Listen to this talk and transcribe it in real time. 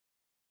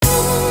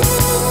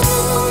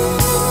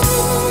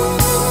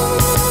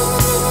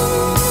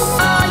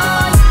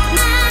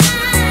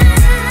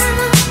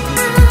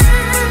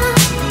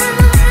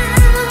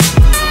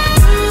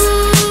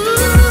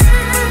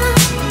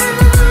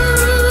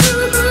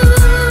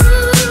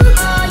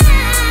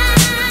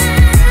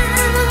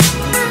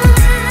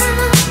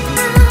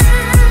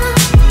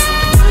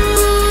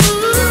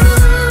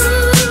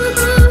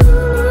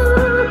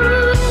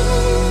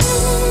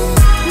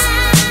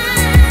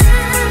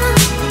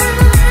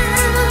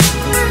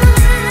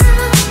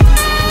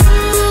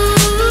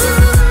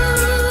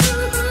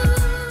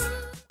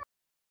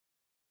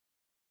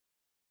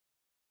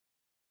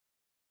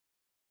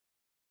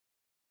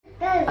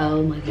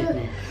Oh my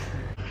goodness.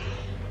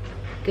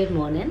 Good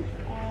morning.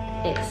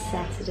 It's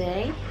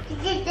Saturday.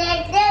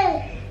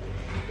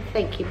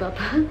 Thank you,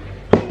 Bubba.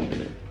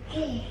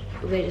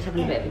 We're just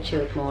having a bit of a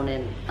chilled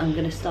morning. I'm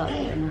going to start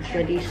getting us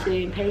ready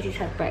soon. Paisley's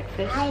had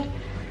breakfast.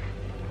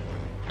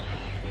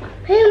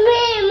 You're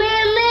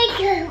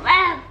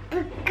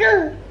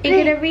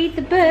going to read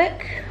the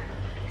book?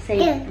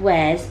 Say,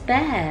 where's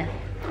Bear?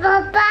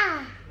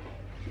 Bubba.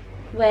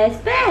 Where's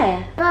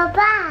Bear?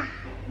 Bubba.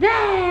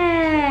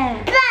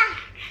 There!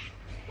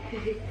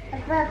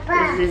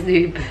 Bubba. This is his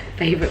new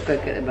favourite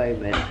book at the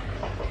moment.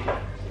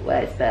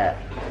 Where's Bear?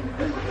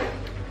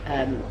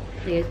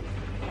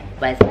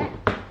 Where's Bear?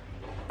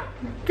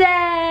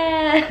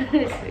 There!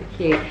 It's so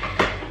cute.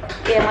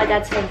 Yeah, my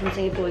dad's home from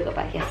Singapore. We got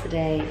back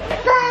yesterday.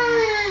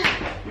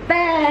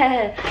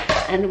 Bear!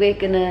 And we're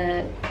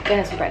gonna go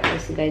have some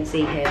breakfast and go and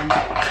see him.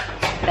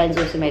 Ben's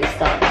also made a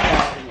start at the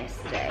garden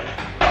yesterday,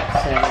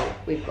 so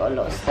we've got a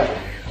lot of stuff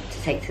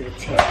to take to the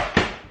tip.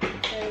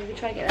 So we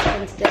try to get that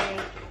done today.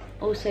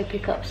 Also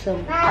pick up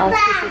some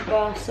artificial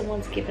grass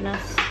someone's given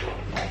us.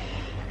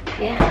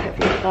 Yeah,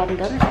 hopefully get the garden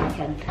done this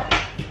weekend.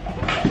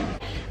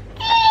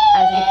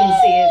 As you can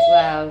see as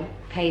well,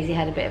 Paisley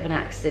had a bit of an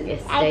accident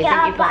yesterday,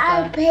 didn't you,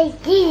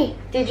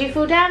 Bubba? Did you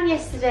fall down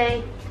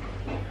yesterday?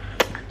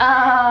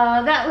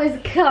 Oh, that was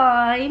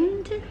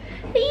kind.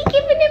 Are you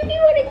giving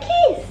everyone a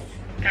kiss?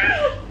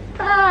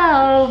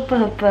 Oh,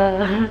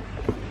 Bubba.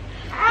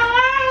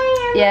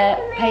 Yeah,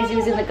 Paisley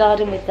was in the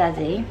garden with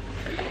Daddy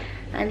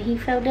and he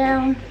fell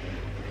down.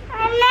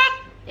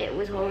 It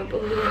was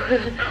horrible.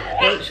 I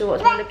wasn't sure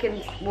what I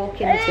was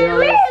walking into. I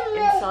was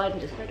inside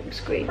and just heard him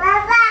scream.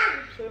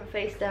 Saw him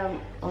face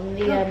down on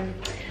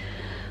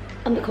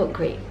the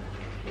concrete.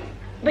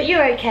 But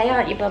you're okay,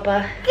 aren't you,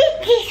 Bubba?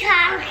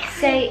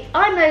 Say,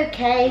 I'm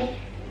okay.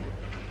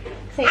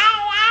 Say,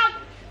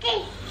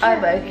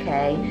 I'm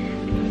okay.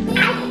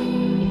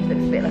 He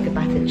looks a bit like a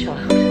battered child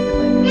at the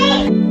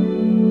moment.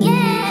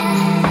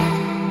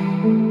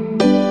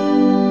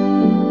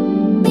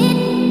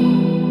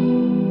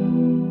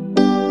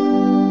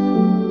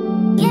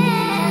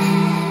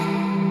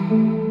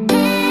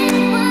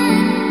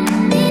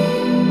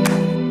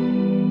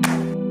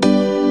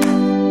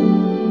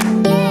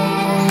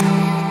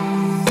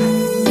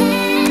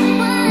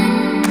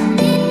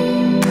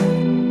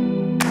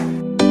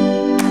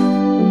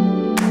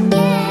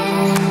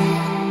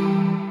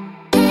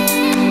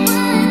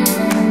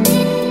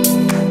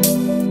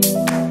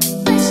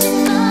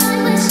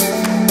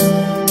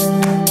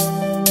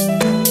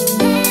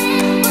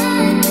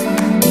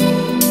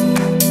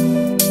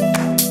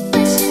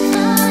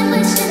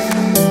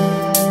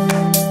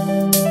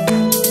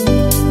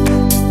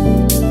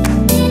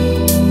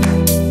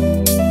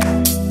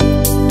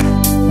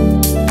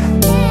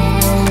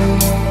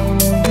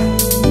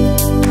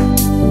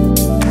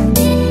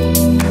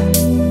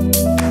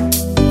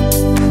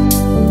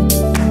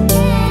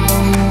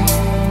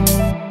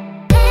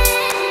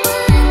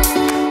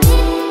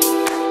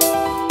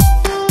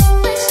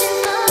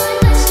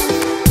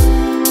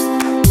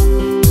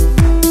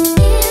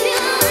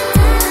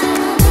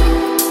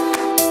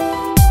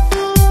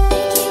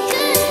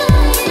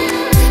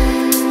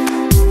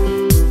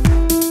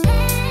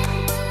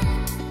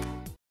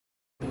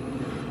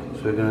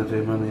 So we're going to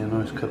do Mummy a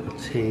nice cup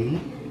of tea,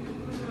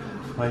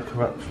 wake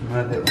her up from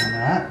her little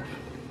nap.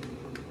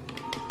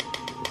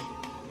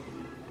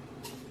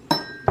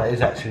 That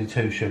is actually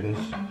 2 sugars,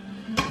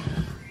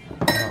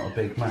 not a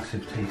big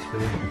massive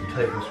teaspoon, a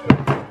tablespoon.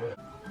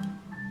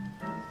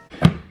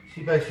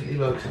 She basically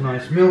likes a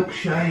nice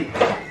milkshake.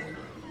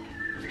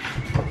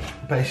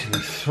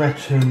 Basically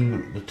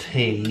threaten the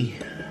tea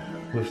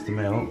with the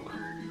milk.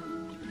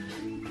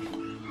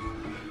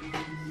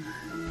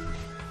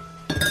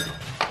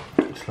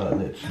 It's like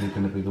literally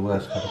going to be the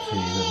worst cup of tea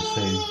you've ever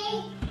seen.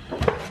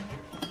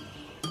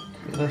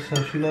 But that's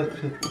how she likes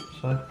it,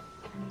 so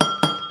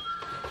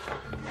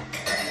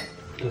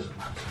doesn't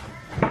matter.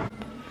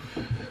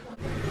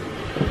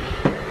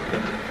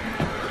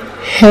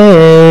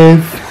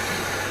 Have.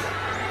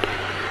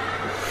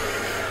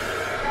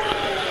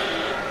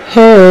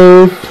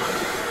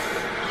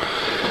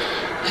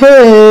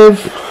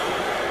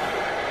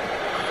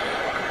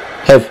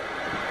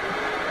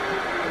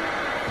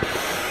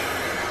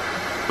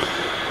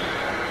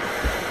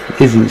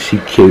 Isn't she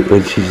cute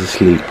when she's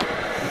asleep?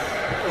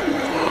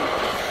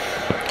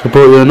 I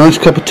brought you a nice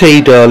cup of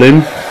tea,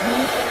 darling.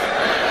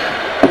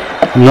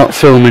 I'm not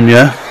filming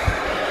you.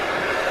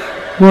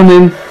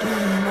 Morning.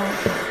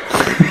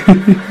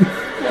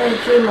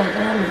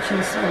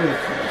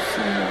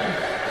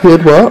 You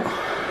had what?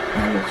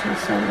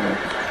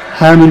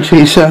 Ham and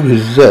cheese sandwich,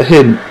 is that a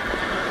hint?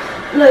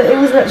 No, it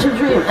was an actual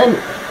dream, and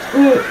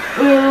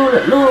we were all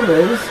at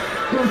Laura's.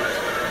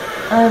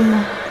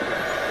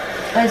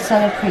 I had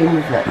salad cream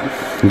with it.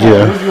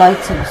 Yeah. It was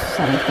lighter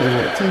salad cream,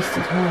 it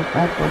tasted horrible,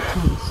 bad boy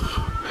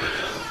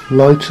taste.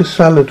 Lighter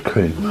salad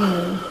cream?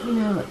 Yeah, you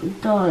know, like the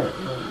diet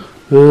one.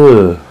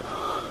 Ugh.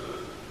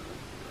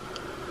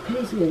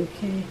 Is he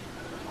okay?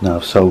 No,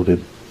 I've sold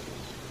him.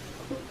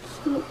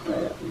 Stop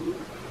it.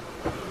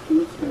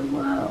 He's so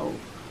wow.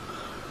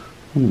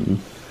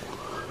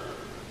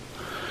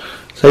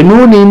 Say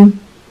morning.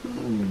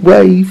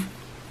 Wave.